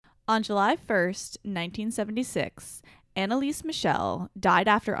On July 1st, 1976, Anneliese Michel died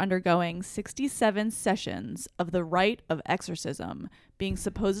after undergoing 67 sessions of the rite of exorcism, being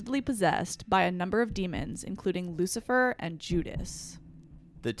supposedly possessed by a number of demons, including Lucifer and Judas.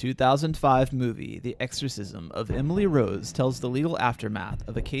 The 2005 movie, The Exorcism of Emily Rose, tells the legal aftermath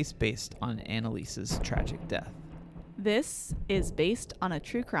of a case based on Anneliese's tragic death. This is based on a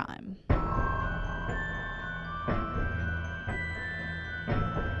true crime.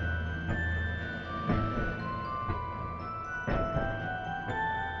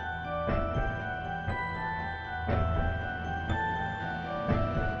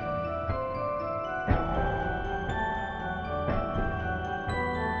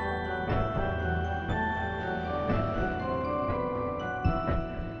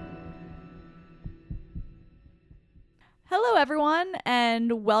 Hello, everyone,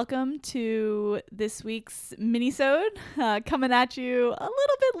 and welcome to this week's mini-sode. Coming at you a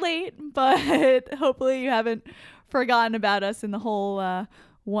little bit late, but hopefully you haven't forgotten about us in the whole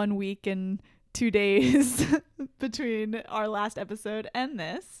 1 week and 2 days between our last episode and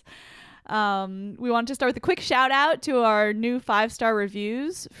this. We want to start with a quick shout out to our new 5-star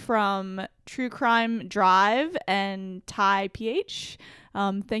reviews from True Crime Drive and Thai PH.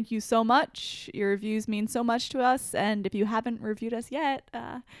 Thank you so much. Your reviews mean so much to us. And if you haven't reviewed us yet,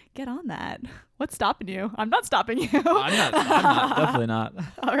 get on that. What's stopping you? I'm not stopping you. I'm not, definitely not.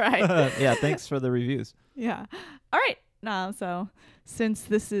 All right. Yeah, thanks for the reviews. Yeah. All right. So since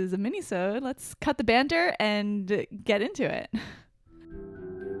this is a mini-sode, let's cut the banter and get into it.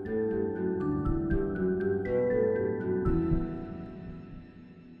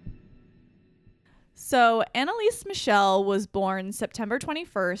 So Anneliese Michel was born September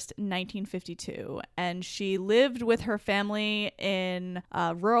 21st, 1952, and she lived with her family in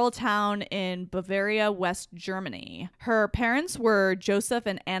a rural town in Bavaria, West Germany. Her parents were Joseph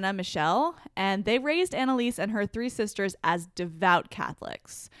and Anna Michel, and they raised Anneliese and her 3 sisters as devout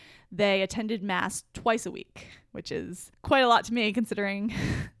Catholics. They attended Mass twice a week, which is quite a lot to me considering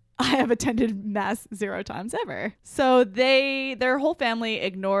I have attended Mass 0 times ever. So their whole family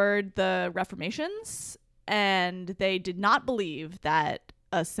ignored the Reformations, and they did not believe that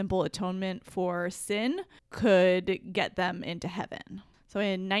a simple atonement for sin could get them into heaven. So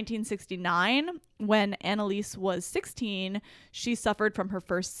in 1969, when Anneliese was 16, she suffered from her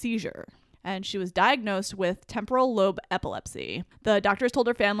first seizure, and she was diagnosed with temporal lobe epilepsy. The doctors told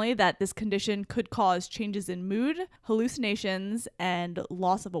her family that this condition could cause changes in mood, hallucinations, and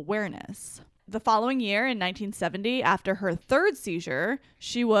loss of awareness. The following year, in 1970, after her 3rd seizure,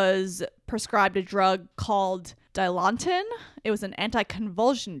 she was prescribed a drug called Dilantin. It was an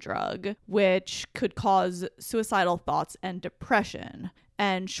anticonvulsion drug, which could cause suicidal thoughts and depression.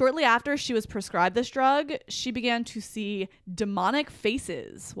 And shortly after she was prescribed this drug, she began to see demonic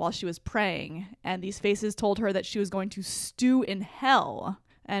faces while she was praying. And these faces told her that she was going to stew in hell.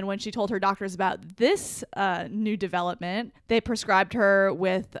 And when she told her doctors about this new development, they prescribed her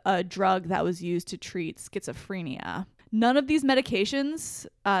with a drug that was used to treat schizophrenia. None of these medications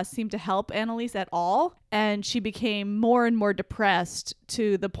seemed to help Anneliese at all. And she became more and more depressed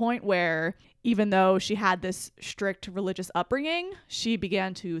to the point where, even though she had this strict religious upbringing, she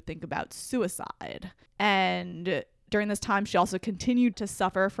began to think about suicide. And during this time, she also continued to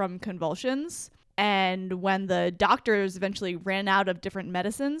suffer from convulsions. And when the doctors eventually ran out of different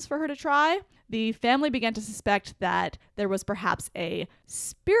medicines for her to try, the family began to suspect that there was perhaps a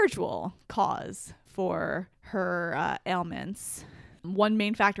spiritual cause for her ailments. One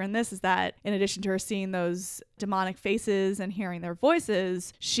main factor in this is that in addition to her seeing those demonic faces and hearing their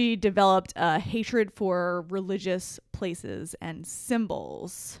voices, she developed a hatred for religious places and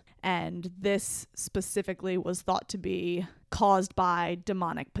symbols. And this specifically was thought to be caused by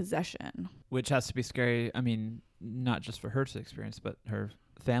demonic possession. Which has to be scary. I mean, not just for her to experience, but her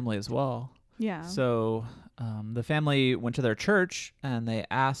family as well. Yeah. So the family went to their church and they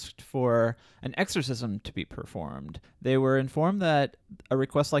asked for an exorcism to be performed. They were informed that a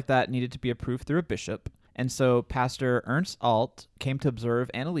request like that needed to be approved through a bishop. And so Pastor Ernst Alt came to observe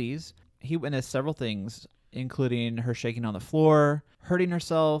Anneliese. He witnessed several things, including her shaking on the floor, hurting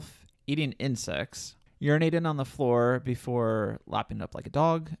herself, eating insects, urinating on the floor before lapping up like a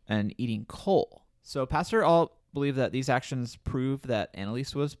dog, and eating coal. So Pastor Alt believed that these actions proved that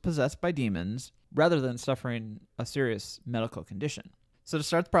Anneliese was possessed by demons rather than suffering a serious medical condition. So to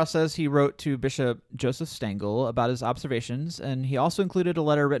start the process, he wrote to Bishop Joseph Stengel about his observations, and he also included a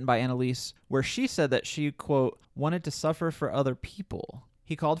letter written by Anneliese where she said that she, quote, wanted to suffer for other people.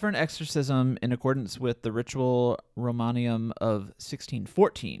 He called for an exorcism in accordance with the Ritual Romanium of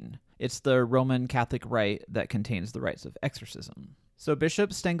 1614. It's the Roman Catholic rite that contains the rites of exorcism. So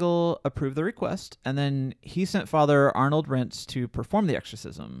Bishop Stengel approved the request, and then he sent Father Arnold Rentz to perform the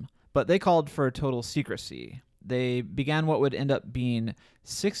exorcism, but they called for total secrecy. They began what would end up being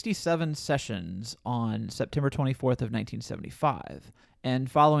 67 sessions on September 24th of 1975.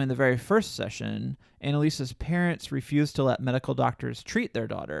 And following the very first session, Annalise's parents refused to let medical doctors treat their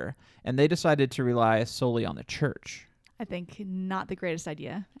daughter, and they decided to rely solely on the church. I think not the greatest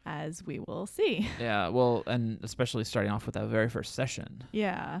idea, as we will see. Yeah, well, and especially starting off with that very first session.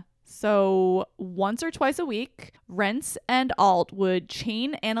 Yeah. So once or twice a week, Rentz and Alt would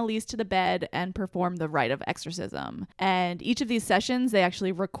chain Annalise to the bed and perform the rite of exorcism. And each of these sessions, they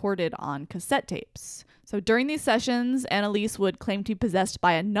actually recorded on cassette tapes. So during these sessions, Annalise would claim to be possessed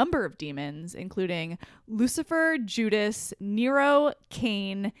by a number of demons, including Lucifer, Judas, Nero,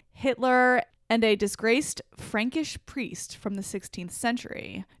 Cain, Hitler, and a disgraced Frankish priest from the 16th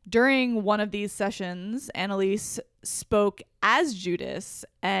century. During one of these sessions, Annalise spoke as Judas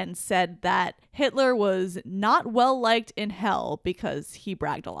and said that Hitler was not well liked in hell because he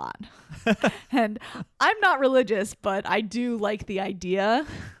bragged a lot. And I'm not religious, but I do like the idea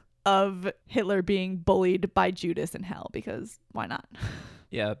of Hitler being bullied by Judas in hell, because why not?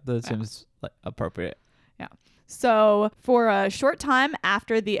 Yeah, that seems like appropriate. Yeah. So for a short time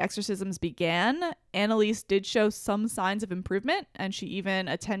after the exorcisms began, Annalise did show some signs of improvement, and she even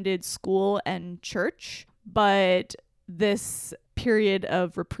attended school and church. But this period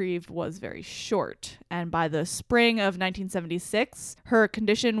of reprieve was very short, and by the spring of 1976, her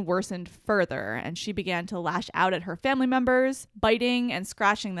condition worsened further, and she began to lash out at her family members, biting and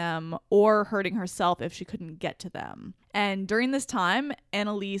scratching them, or hurting herself if she couldn't get to them. And during this time,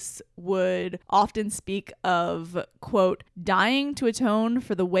 Annalise would often speak of, quote, dying to atone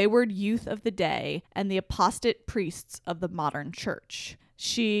for the wayward youth of the day and the apostate priests of the modern church.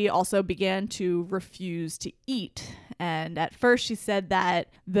 She also began to refuse to eat. And at first she said that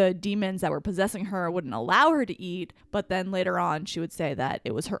the demons that were possessing her wouldn't allow her to eat, but then later on she would say that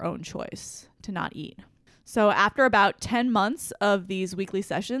it was her own choice to not eat. So after about 10 months of these weekly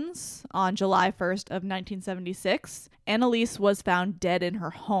sessions, on July 1st of 1976, Annalise was found dead in her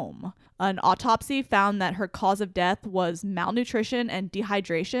home. An autopsy found that her cause of death was malnutrition and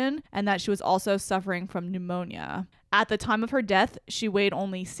dehydration, and that she was also suffering from pneumonia. At the time of her death, she weighed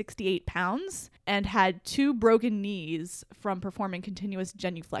only 68 pounds and had 2 broken knees from performing continuous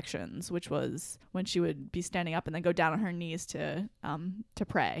genuflections, which was when she would be standing up and then go down on her knees to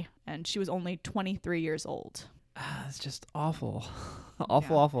pray. And she was only 23 years old. It's just awful.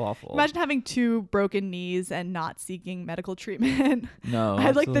 Awful. Imagine having 2 broken knees and not seeking medical treatment. No, I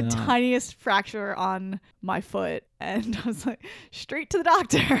had like the not. tiniest fracture on my foot, and I was like, straight to the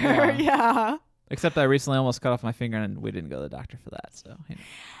doctor. Yeah. Yeah. Except I recently almost cut off my finger, and we didn't go to the doctor for that. So, you know.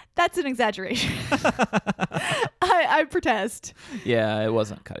 That's an exaggeration. I protest. Yeah, it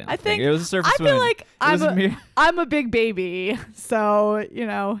wasn't cutting off I the think finger. It was a surface I feel wound. like It I'm a big baby, so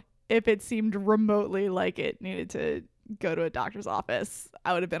if it seemed remotely like it needed to go to a doctor's office,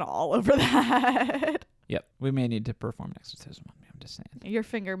 I would have been all over that. Yep, we may need to perform an exorcism on me. I'm just saying. Your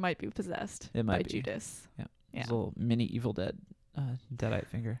finger might be possessed It might by be. Judas. Yeah, Yeah. It's a little mini Evil Dead, deadite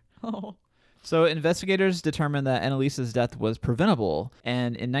finger. Oh. So investigators determined that Annalise's death was preventable,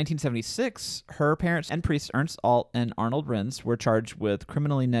 and in 1976, her parents and priests Ernst Alt and Arnold Rentz were charged with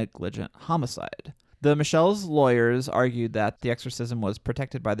criminally negligent homicide. The Michelle's lawyers argued that the exorcism was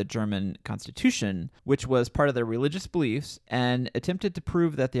protected by the German Constitution, which was part of their religious beliefs, and attempted to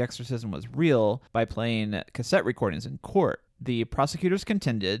prove that the exorcism was real by playing cassette recordings in court. The prosecutors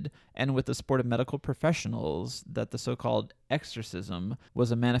contended, and with the support of medical professionals, that the so-called exorcism was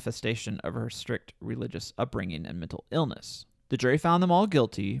a manifestation of her strict religious upbringing and mental illness. The jury found them all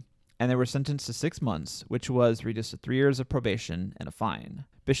guilty, and they were sentenced to 6 months, which was reduced to 3 years of probation and a fine.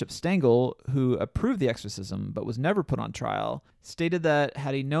 Bishop Stengel, who approved the exorcism but was never put on trial, stated that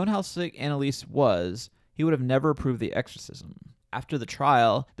had he known how sick Annalise was, he would have never approved the exorcism. After the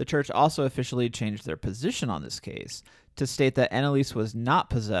trial, the church also officially changed their position on this case to state that Annalise was not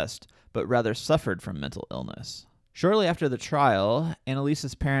possessed, but rather suffered from mental illness. Shortly after the trial,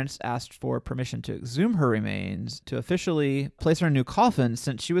 Annalise's parents asked for permission to exhume her remains to officially place her in a new coffin,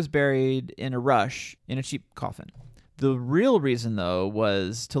 since she was buried in a rush in a cheap coffin. The real reason, though,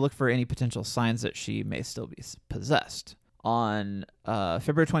 was to look for any potential signs that she may still be possessed. On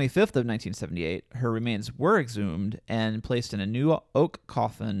February 25th of 1978, her remains were exhumed and placed in a new oak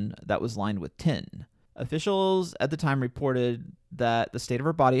coffin that was lined with tin. Officials at the time reported that the state of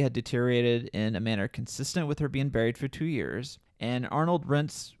her body had deteriorated in a manner consistent with her being buried for 2 years, and Arnold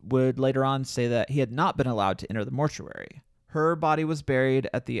Rentz would later on say that he had not been allowed to enter the mortuary. Her body was buried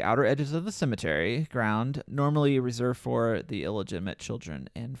at the outer edges of the cemetery ground, normally reserved for the illegitimate children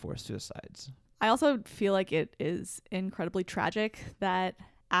and for suicides. I also feel like it is incredibly tragic that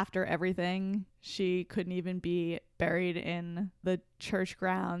after everything, she couldn't even be buried in the church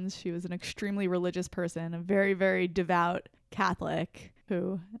grounds. She was an extremely religious person, a very, very devout Catholic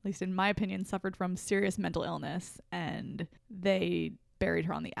who, at least in my opinion, suffered from serious mental illness, and they buried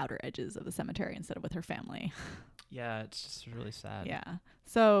her on the outer edges of the cemetery instead of with her family. Yeah, it's just really sad. Yeah.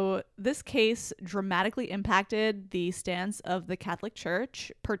 So this case dramatically impacted the stance of the Catholic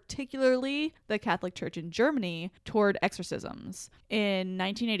Church, particularly the Catholic Church in Germany, toward exorcisms. In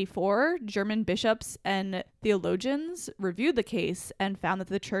 1984, German bishops and theologians reviewed the case and found that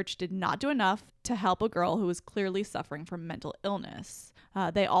the church did not do enough to help a girl who was clearly suffering from mental illness.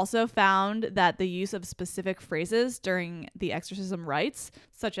 They also found that the use of specific phrases during the exorcism rites,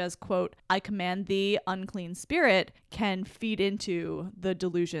 such as, quote, "I command thee, unclean spirit," can feed into the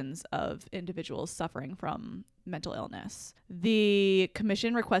delusions of individuals suffering from mental illness. The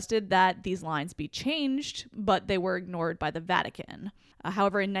commission requested that these lines be changed, but they were ignored by the Vatican.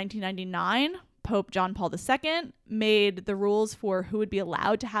 However, in 1999, Pope John Paul II made the rules for who would be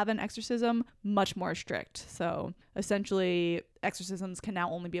allowed to have an exorcism much more strict. So essentially, exorcisms can now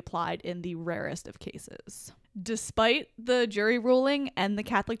only be applied in the rarest of cases. Despite the jury ruling and the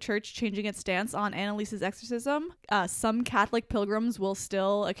Catholic Church changing its stance on Annelise's exorcism, some Catholic pilgrims will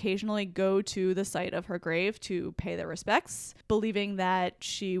still occasionally go to the site of her grave to pay their respects, believing that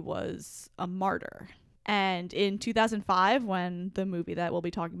she was a martyr. And in 2005, when the movie that we'll be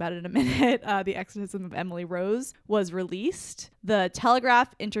talking about in a minute, The Exorcism of Emily Rose, was released, the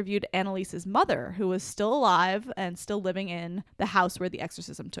Telegraph interviewed Annelise's mother, who was still alive and still living in the house where the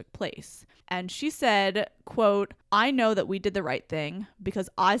exorcism took place. And she said, quote, "I know that we did the right thing because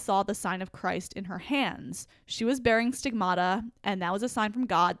I saw the sign of Christ in her hands. She was bearing stigmata, and that was a sign from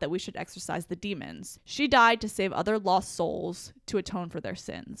God that we should exorcise the demons. She died to save other lost souls, to atone for their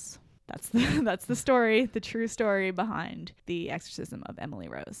sins." That's the story, the true story behind the exorcism of Emily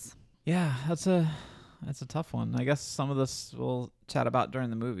Rose. Yeah, that's a tough one. I guess some of this we'll chat about during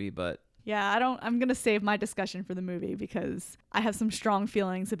the movie, but yeah, I'm going to save my discussion for the movie because I have some strong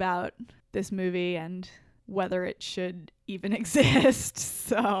feelings about this movie and whether it should even exist.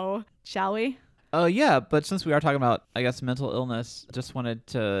 So, shall we? Yeah, but since we are talking about, I guess, mental illness, just wanted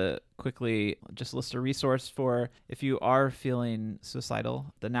to quickly just list a resource for if you are feeling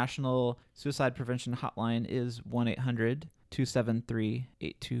suicidal. The National Suicide Prevention Hotline is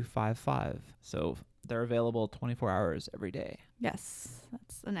 1-800-273-8255. So they're available 24 hours every day. Yes,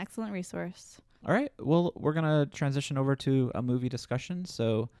 that's an excellent resource. All right, well, we're going to transition over to a movie discussion,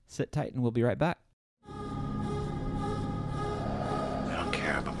 so sit tight and we'll be right back. I don't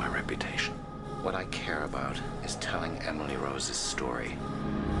care about my reputation. What I care about is telling Emily Rose's story.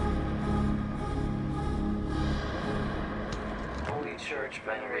 Holy Church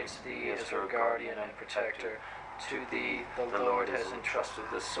venerates thee as her guardian and protector. To thee the Lord has entrusted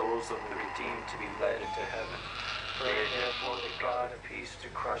the souls of the redeemed to be led into heaven. Pray therefore the God of peace to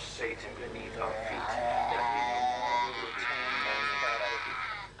crush Satan beneath our feet, that we no longer return man's captivity.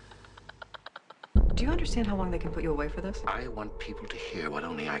 Do you understand how long they can put you away for this? I want people to hear what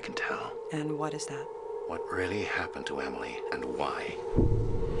only I can tell. And what is that? What really happened to Emily and why.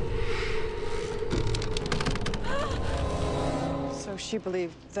 So she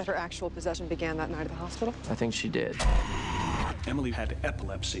believed that her actual possession began that night at the hospital? I think she did. Emily had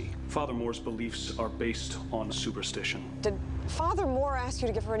epilepsy. Father Moore's beliefs are based on superstition. Did Father Moore ask you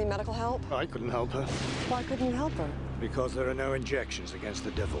to give her any medical help? I couldn't help her. Why couldn't you help her? Because there are no injections against the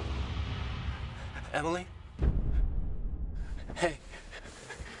devil. Emily? Hey.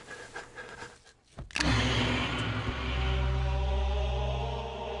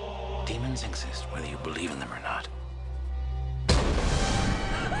 Demons exist whether you believe in them or not.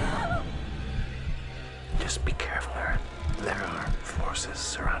 Just be careful, Aaron. There are forces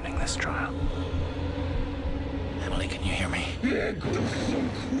surrounding this trial. Emily, can you hear me?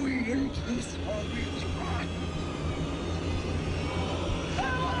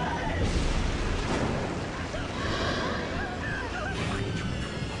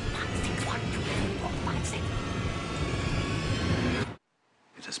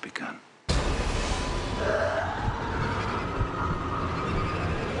 It has begun.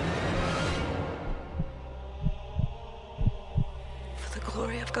 For the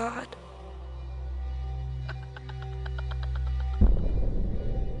glory of God.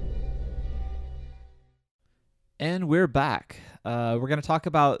 And we're back. We're going to talk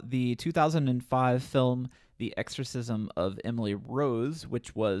about the 2005 film The Exorcism of Emily Rose,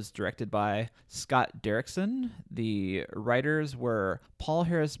 which was directed by Scott Derrickson. The writers were Paul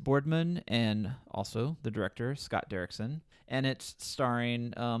Harris Boardman and also the director, Scott Derrickson. And it's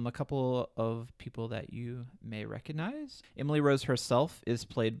starring a couple of people that you may recognize. Emily Rose herself is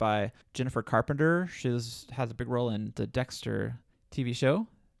played by Jennifer Carpenter. She has a big role in the Dexter TV show.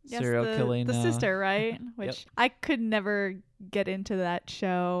 Yes, Serial killing. The sister, right? Which Yep. I could never get into that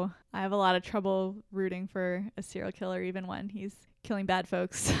show. I have a lot of trouble rooting for a serial killer, even when he's killing bad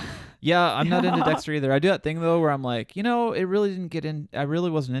folks. Yeah, I'm not into Dexter either. I do that thing though where I'm like, it really didn't get in. I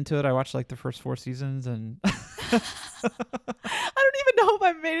really wasn't into it. I watched like the first 4 seasons and I don't even know if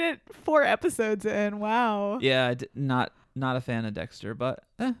I made it 4 episodes in. Wow. yeah, not a fan of Dexter, but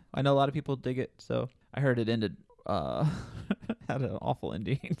I know a lot of people dig it. So I heard it ended had an awful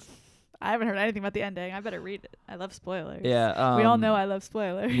ending. I haven't heard anything about the ending. I better read it. I love spoilers. Yeah, we all know I love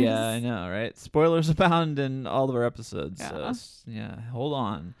spoilers. Yeah, I know, right? Spoilers abound in all of our episodes. Yeah. So yeah, hold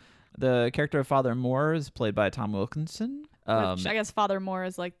on. The character of Father Moore is played by Tom Wilkinson. Which I guess Father Moore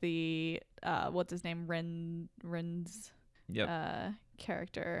is like the what's his name, Ren's Yep.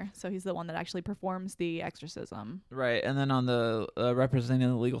 character. So he's the one that actually performs the exorcism. Right, and then on the representing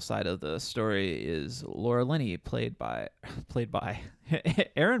the legal side of the story is Laura Linney, played by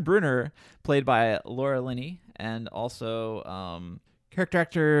Aaron Bruner, played by Laura Linney, and also character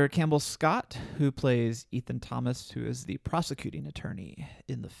actor Campbell Scott, who plays Ethan Thomas, who is the prosecuting attorney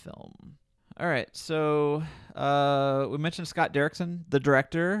in the film. All right, so we mentioned Scott Derrickson, the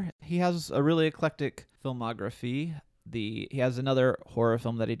director. He has a really eclectic filmography. He has another horror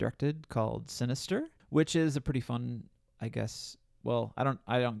film that he directed called Sinister, which is a pretty fun, I guess. Well, I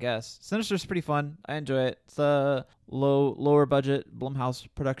don't guess. Sinister's pretty fun. I enjoy it. It's a lower budget Blumhouse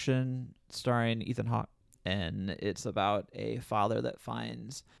production starring Ethan Hawke, and it's about a father that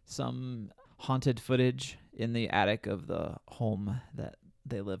finds some haunted footage in the attic of the home that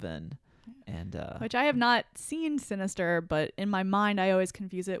they live in. And which I have not seen Sinister, but in my mind I always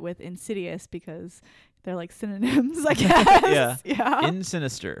confuse it with Insidious because they're like synonyms, I guess. Yeah. In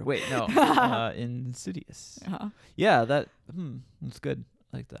Sinister. Wait, no. Insidious. Uh-huh. Yeah, that's good.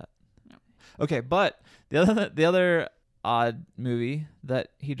 I like that. Yeah. Okay, but the other odd movie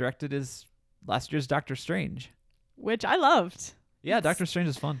that he directed is last year's Doctor Strange, which I loved. Yeah, Doctor Strange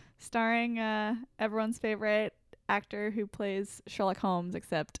is fun. Starring everyone's favorite actor who plays Sherlock Holmes,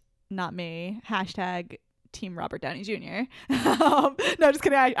 except not me. # Team Robert Downey Jr. No, just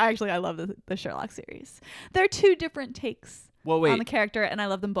kidding. I love the Sherlock series. There are 2 different takes on the character, and I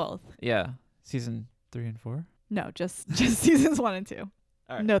love them both. Yeah, season 3 and 4. No, just seasons 1 and 2.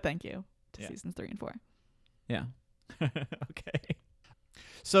 All right. No, thank you to seasons 3 and 4. Yeah. Okay.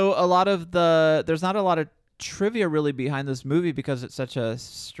 So there's not a lot of trivia really behind this movie because it's such a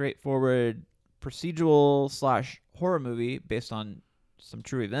straightforward procedural / horror movie based on some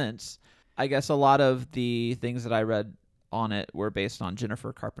true events. I guess a lot of the things that I read on it were based on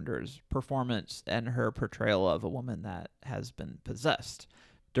Jennifer Carpenter's performance and her portrayal of a woman that has been possessed.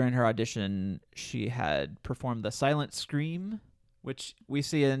 During her audition, she had performed the silent scream, which we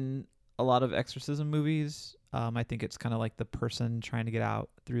see in a lot of exorcism movies. I think it's kind of like the person trying to get out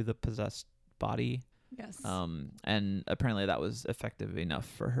through the possessed body. Yes. And apparently that was effective enough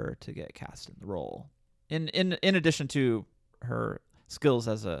for her to get cast in the role. In addition to her skills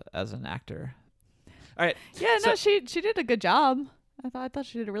as an actor. All right. Yeah, no, she did a good job. I thought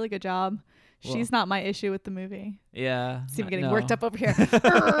she did a really good job. Well, she's not my issue with the movie. Yeah. See me getting worked up over here.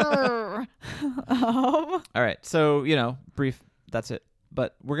 All right. So, brief, that's it.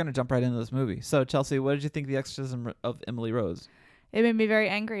 But we're going to jump right into this movie. So, Chelsea, what did you think of The Exorcism of Emily Rose? It made me very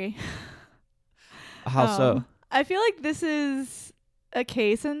angry. How so? I feel like this is a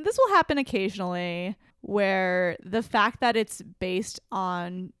case, and this will happen occasionally, where the fact that it's based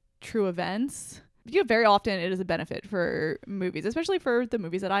on true events, very often it is a benefit for movies, especially for the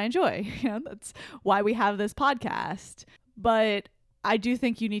movies that I enjoy. That's why we have this podcast. But I do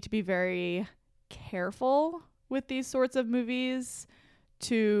think you need to be very careful with these sorts of movies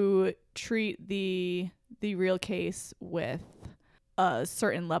to treat the real case with a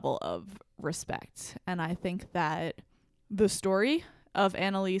certain level of respect. And I think that the story of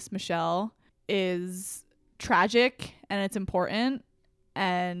Annalise Michel is tragic and it's important,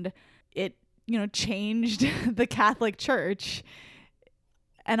 and it changed the Catholic Church,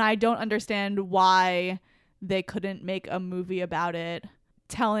 and I don't understand why they couldn't make a movie about it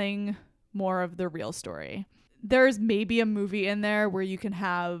telling more of the real story. There's maybe a movie in there where you can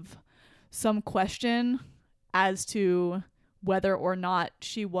have some question as to whether or not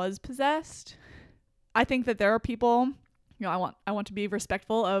she was possessed. I think that there are people, I want to be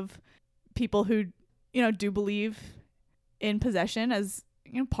respectful of people who do believe in possession as,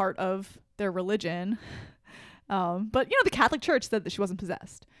 part of their religion. But, the Catholic Church said that she wasn't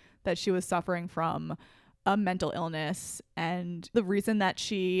possessed, that she was suffering from a mental illness. And the reason that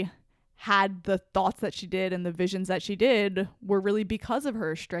she had the thoughts that she did and the visions that she did were really because of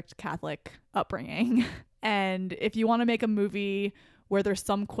her strict Catholic upbringing. And if you want to make a movie where there's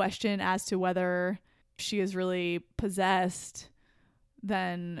some question as to whether she is really possessed,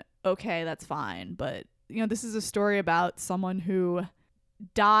 then okay, that's fine. But, this is a story about someone who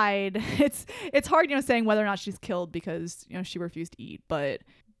died. It's hard, saying whether or not she's killed because, she refused to eat, but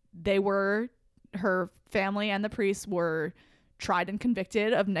her family and the priests were tried and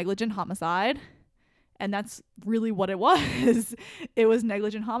convicted of negligent homicide. And that's really what it was. It was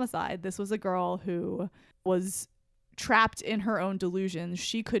negligent homicide. This was a girl who was trapped in her own delusions.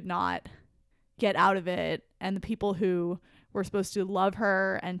 She could not get out of it. And the people who were supposed to love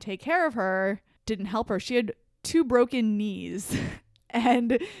her and take care of her didn't help her. She had 2 broken knees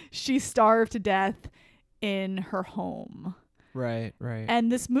and she starved to death in her home. Right.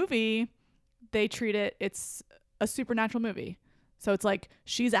 And this movie, they treat it's a supernatural movie. So it's like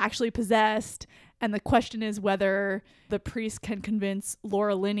she's actually possessed. And the question is whether the priest can convince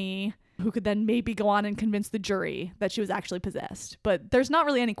Laura Linney, who could then maybe go on and convince the jury that she was actually possessed. But there's not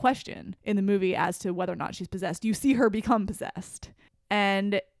really any question in the movie as to whether or not she's possessed. You see her become possessed.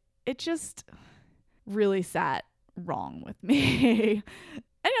 And it just really sat wrong with me.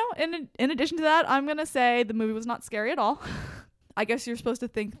 And in addition to that, I'm going to say the movie was not scary at all. I guess you're supposed to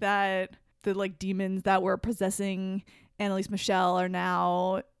think that the demons that were possessing Annalise Michel are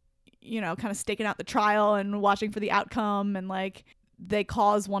now, kind of staking out the trial and watching for the outcome, and they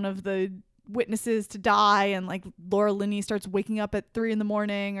cause one of the witnesses to die, and Laura Linney starts waking up at 3 a.m.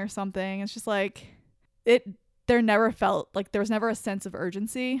 or something. It's just there never felt like there was never a sense of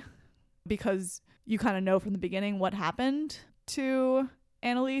urgency, because you kind of know from the beginning what happened to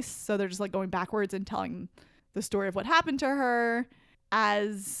Annalise. So they're just going backwards and telling the story of what happened to her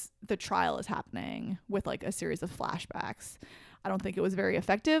as the trial is happening with a series of flashbacks. I don't think it was very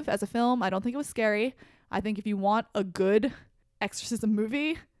effective as a film. I don't think it was scary. I think if you want a good exorcism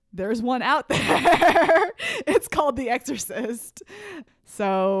movie, there's one out there. It's called The Exorcist.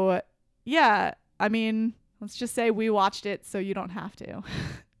 So yeah, let's just say we watched it so you don't have to.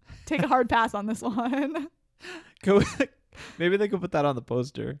 Take a hard pass on this one. Maybe they could put that on the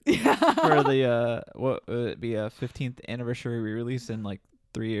poster. Yeah. For the what would it be, a 15th anniversary re-release in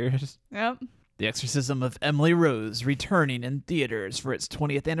 3 years. Yep. The Exorcism of Emily Rose returning in theaters for its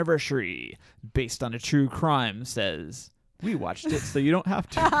 20th anniversary, based on a true crime, says. We watched it so you don't have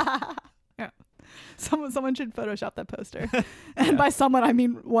to. Yeah. Someone should Photoshop that poster. And by someone, I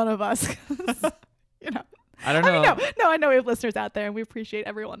mean one of us. I don't know. I know we have listeners out there, and we appreciate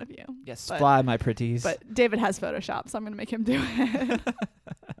every one of you. Yes, fly, my pretties. But David has Photoshop, so I'm going to make him do it.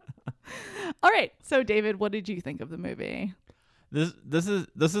 All right. So, David, what did you think of the movie? This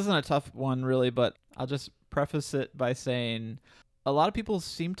isn't a tough one, really, but I'll just preface it by saying a lot of people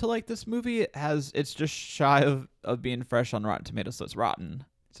seem to like this movie. It's just shy of being fresh on Rotten Tomatoes, so it's rotten.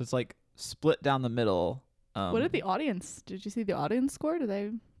 So it's split down the middle. What did the audience? Did you see the audience score? Did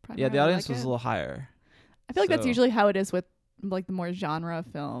they? Yeah, the audience was a little higher. I feel like that's usually how it is with the more genre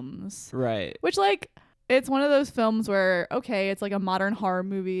films. Right. Which it's one of those films where, okay, it's a modern horror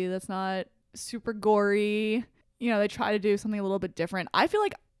movie that's not super gory. They try to do something a little bit different. I feel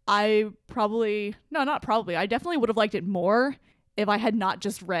like I definitely would have liked it more if I had not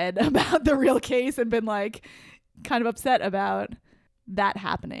just read about the real case and been kind of upset about that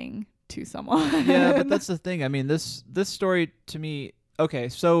happening to someone. Yeah, but that's the thing. This story to me, okay,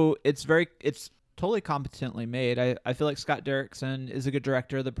 so it's totally competently made. I feel like Scott Derrickson is a good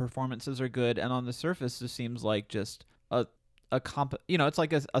director. The performances are good, and on the surface, this seems like just it's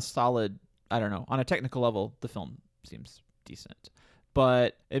like a solid. I don't know. On a technical level, the film seems decent,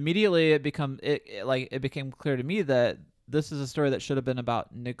 but immediately it became clear to me that this is a story that should have been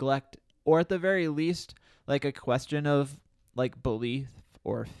about neglect, or at the very least, a question of belief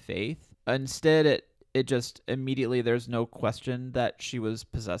or faith. Instead, it just immediately, there's no question that she was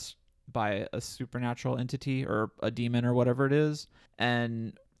possessed by a supernatural entity or a demon or whatever it is.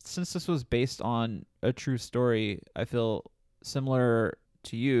 And since this was based on a true story, I feel similar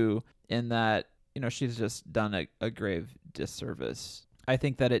to you in that, she's just done a grave disservice. I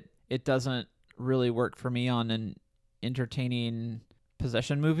think that it doesn't really work for me on an entertaining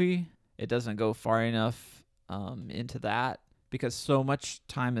possession movie. It doesn't go far enough into that, because so much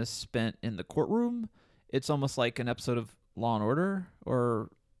time is spent in the courtroom. It's almost like an episode of Law and Order or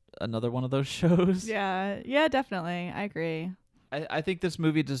another one of those shows. Yeah, definitely. I agree. I think this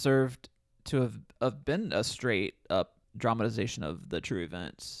movie deserved to have been a straight up dramatization of the true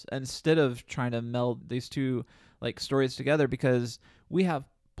events instead of trying to meld these two like stories together, because we have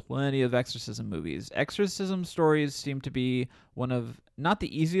plenty of exorcism movies. Exorcism stories seem to be one of not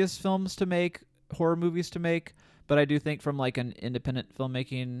the easiest films to make, horror movies to make, but I do think from like an independent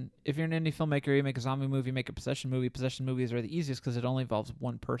filmmaking, if you're an indie filmmaker, you make a zombie movie, make a possession movie. Possession movies are the easiest because it only involves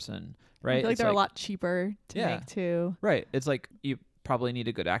one person, right? I feel like It's they're a lot cheaper to Yeah. make too. Right. It's like you probably need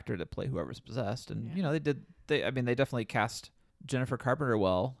a good actor to play whoever's possessed, and Yeah. you know they definitely cast Jennifer Carpenter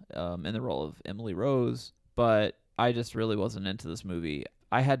well in the role of Emily Rose, but I just really wasn't into this movie.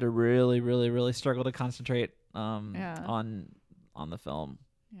 I had to really struggle to concentrate on the film.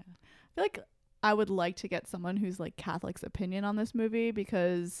 Yeah. I feel like I would like to get someone who's like Catholic's opinion on this movie,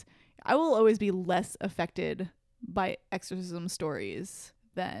 because I will always be less affected by exorcism stories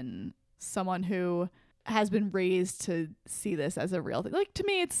than someone who has been raised to see this as a real thing. Like, to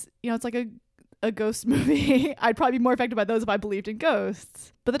me, it's, you know, it's like a ghost movie. I'd probably be more affected by those if I believed in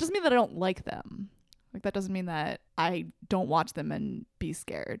ghosts, but that doesn't mean that I don't like them. Like, that doesn't mean that I don't watch them and be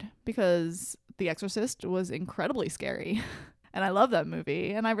scared, because The Exorcist was incredibly scary. And I love that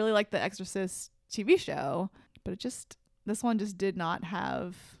movie. And I really like The Exorcist TV show. But this one just did not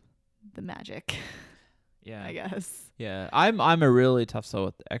have the magic. Yeah. I guess. Yeah. I'm a really tough sell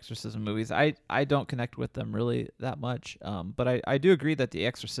with the exorcism movies. I don't connect with them really that much. But I do agree that The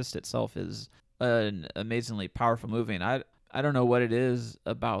Exorcist itself is an amazingly powerful movie. And I don't know what it is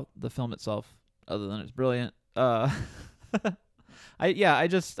about the film itself other than it's brilliant. I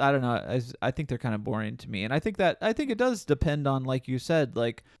don't know. I think they're kind of boring to me, and I think it does depend on, like you said,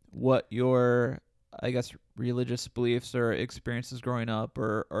 like what your, I guess, religious beliefs or experiences growing up,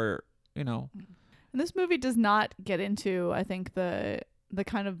 or you know. And this movie does not get into, I think, the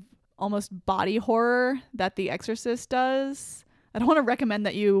kind of almost body horror that The Exorcist does. I don't want to recommend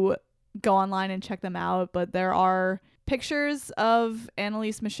that you go online and check them out, but there are pictures of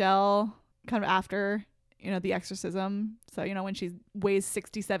Annalise Michel kind of after, you know, the exorcism. So, you know, when she weighs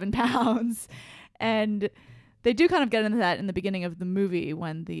 67 pounds. And they do kind of get into that in the beginning of the movie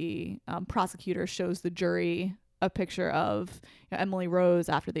when the prosecutor shows the jury a picture of, you know, Emily Rose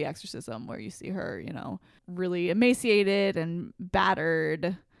after the exorcism, where you see her, you know, really emaciated and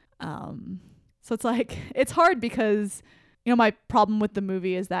battered. So it's like, it's hard because, you know, my problem with the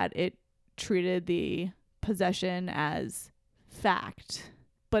movie is that it treated the possession as fact,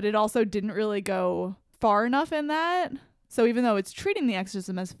 but it also didn't really go far enough in that. So even though it's treating the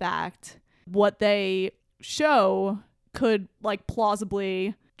exorcism as fact, what they show could like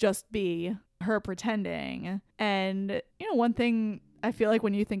plausibly just be her pretending. And, you know, one thing I feel like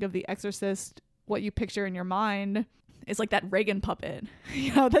when you think of The Exorcist, what you picture in your mind is like that Reagan puppet.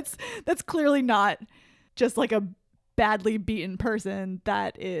 You know, that's clearly not just like a badly beaten person.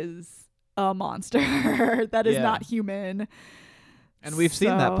 That is a monster. That is not human. And we've seen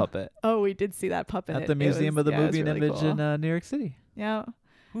that puppet. Oh, we did see that puppet at the Museum of the Movie and really Image cool. in New York City. Yeah.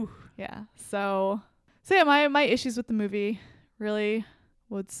 Whew. Yeah. So yeah, my issues with the movie really,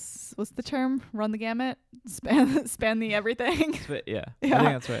 what's the term? Run the gamut? Span the everything. Yeah. Yeah.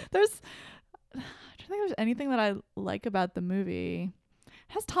 I think that's right. I don't think there's anything that I like about the movie. It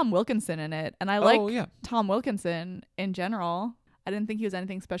has Tom Wilkinson in it, and I like Tom Wilkinson in general. I didn't think he was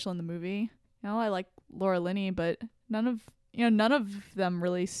anything special in the movie. You know, I like Laura Linney, but none of them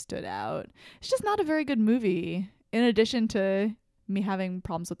really stood out. It's just not a very good movie, in addition to me having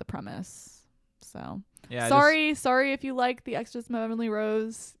problems with the premise. So yeah, sorry if you like The Exorcism of Emily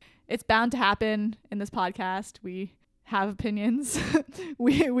Rose. It's bound to happen in this podcast. We have opinions.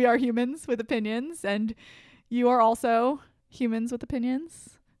 we are humans with opinions, and you are also humans with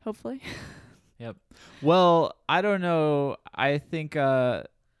opinions, hopefully. Yep. Well, I don't know. I think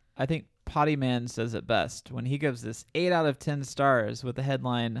Potty Man says it best when he gives this 8 out of 10 stars with the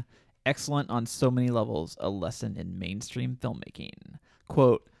headline, "Excellent on so many levels, a lesson in mainstream filmmaking."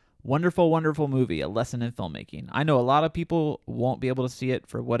 Quote, "Wonderful, wonderful movie, a lesson in filmmaking. I know a lot of people won't be able to see it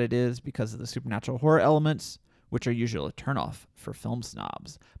for what it is because of the supernatural horror elements, which are usually a turnoff for film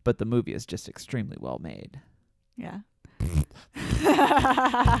snobs, but the movie is just extremely well made." Yeah.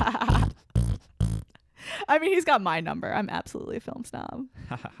 I mean, he's got my number. I'm absolutely a film snob.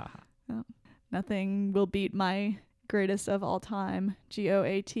 Nothing will beat my greatest of all time,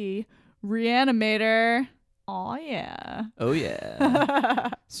 GOAT, Reanimator. Aw, yeah. Oh, yeah.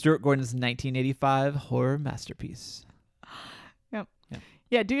 Stuart Gordon's 1985 horror masterpiece. Yep.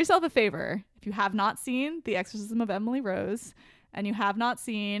 Yeah, do yourself a favor. If you have not seen The Exorcism of Emily Rose, and you have not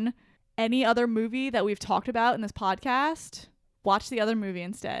seen any other movie that we've talked about in this podcast, watch the other movie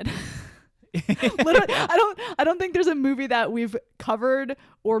instead. Literally, I don't think there's a movie that we've covered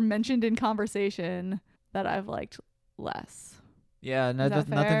or mentioned in conversation that I've liked less. Yeah, no, Is that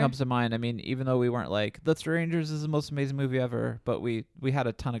nothing fair? comes to mind. I mean, even though we weren't like, The Strangers is the most amazing movie ever, but we had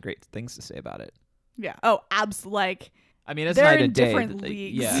a ton of great things to say about it. Yeah. Oh, like I mean, it's they're night in and day. different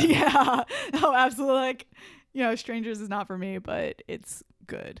leagues. Yeah. Yeah. Oh, absolutely. Like, Strangers is not for me, but it's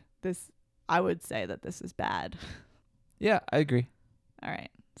good. I would say that this is bad. Yeah, I agree. All right.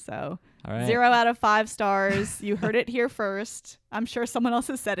 So All right. 0 out of 5 stars. You heard it here first. I'm sure someone else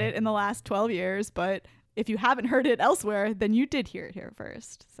has said it in the last 12 years, but if you haven't heard it elsewhere, then you did hear it here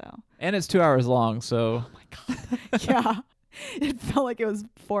first. So. And it's 2 hours long, so. Oh my God. Yeah. It felt like it was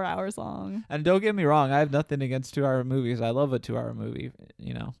 4 hours long. And don't get me wrong, I have nothing against 2-hour movies. I love a 2-hour movie,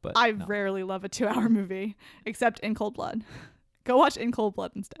 but I no. rarely love a 2-hour movie, except In Cold Blood. Go watch In Cold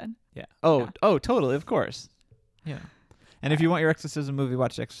Blood instead. Yeah. Oh, totally, of course. Yeah. And if you want your Exorcism movie,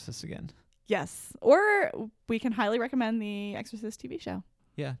 watch Exorcist again. Yes. Or we can highly recommend the Exorcist TV show.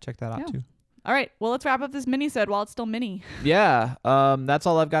 Yeah, check that out Yeah. too. All right. Well, let's wrap up this mini-sode while it's still mini. Yeah. That's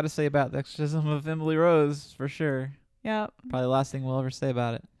all I've got to say about the Exorcism of Emily Rose, for sure. Yeah. Probably the last thing we'll ever say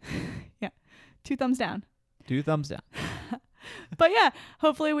about it. Yeah. 2 thumbs down. 2 thumbs down. But yeah,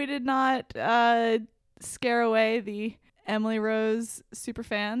 hopefully we did not scare away the Emily Rose super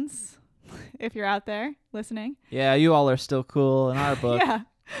fans. If you're out there listening. Yeah, you all are still cool in our book. Yeah.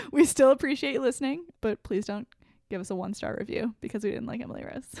 We still appreciate you listening, but please don't give us a 1-star review because we didn't like Emily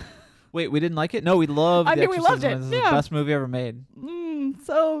Rose. Wait, we didn't like it? No, we loved I The mean, we loved Exorcism. it. This is Yeah. the best movie ever made.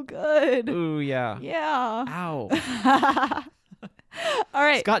 So good. Ooh, yeah. Yeah. Ow. All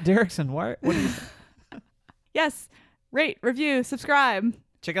right. Scott Derrickson, what are you Yes. Rate, review, subscribe.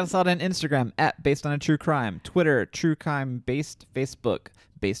 Check us out on Instagram at Based on a True Crime, Twitter, True Crime Based, Facebook,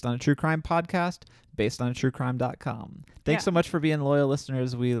 Based on a True Crime Podcast, basedonatruecrime.com. Thanks Yeah. so much for being loyal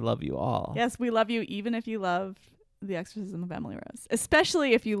listeners. We love you all. Yes, we love you even if you love The Exorcism of Emily Rose.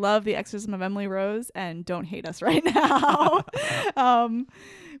 Especially if you love The Exorcism of Emily Rose and don't hate us right now.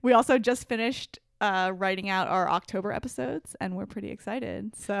 We also just finished writing out our October episodes and we're pretty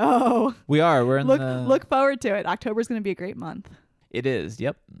excited. So We are. We're in look forward to it. October's going to be a great month. It is.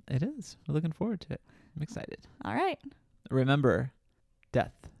 Yep, it is. We're looking forward to it. I'm excited. All right. Remember,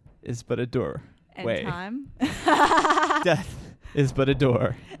 death is but a door. And Way. time. Death is but a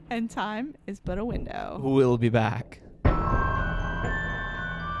door. And time is but a window. We'll be back.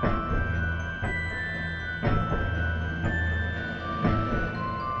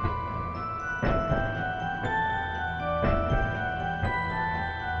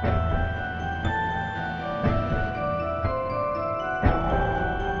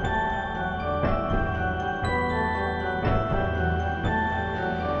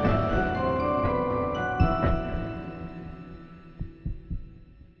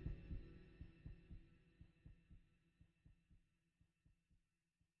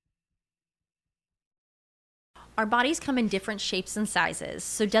 Our bodies come in different shapes and sizes,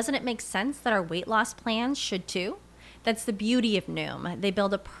 so doesn't it make sense that our weight loss plans should too? That's the beauty of Noom. They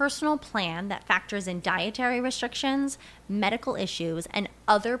build a personal plan that factors in dietary restrictions, medical issues, and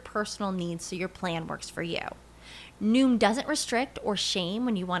other personal needs so your plan works for you. Noom doesn't restrict or shame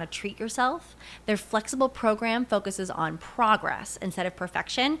when you want to treat yourself. Their flexible program focuses on progress instead of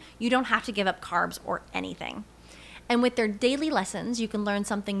perfection. You don't have to give up carbs or anything. And with their daily lessons, you can learn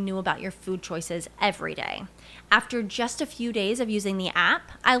something new about your food choices every day. After just a few days of using the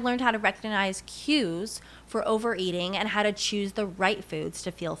app, I learned how to recognize cues for overeating and how to choose the right foods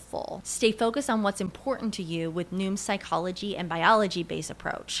to feel full. Stay focused on what's important to you with Noom's psychology and biology-based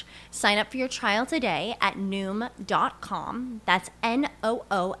approach. Sign up for your trial today at Noom.com. That's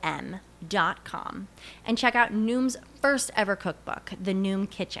Noom.com. And check out Noom's first ever cookbook, The Noom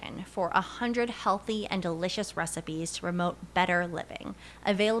Kitchen, for 100 healthy and delicious recipes to promote better living.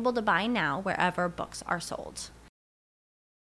 Available to buy now wherever books are sold.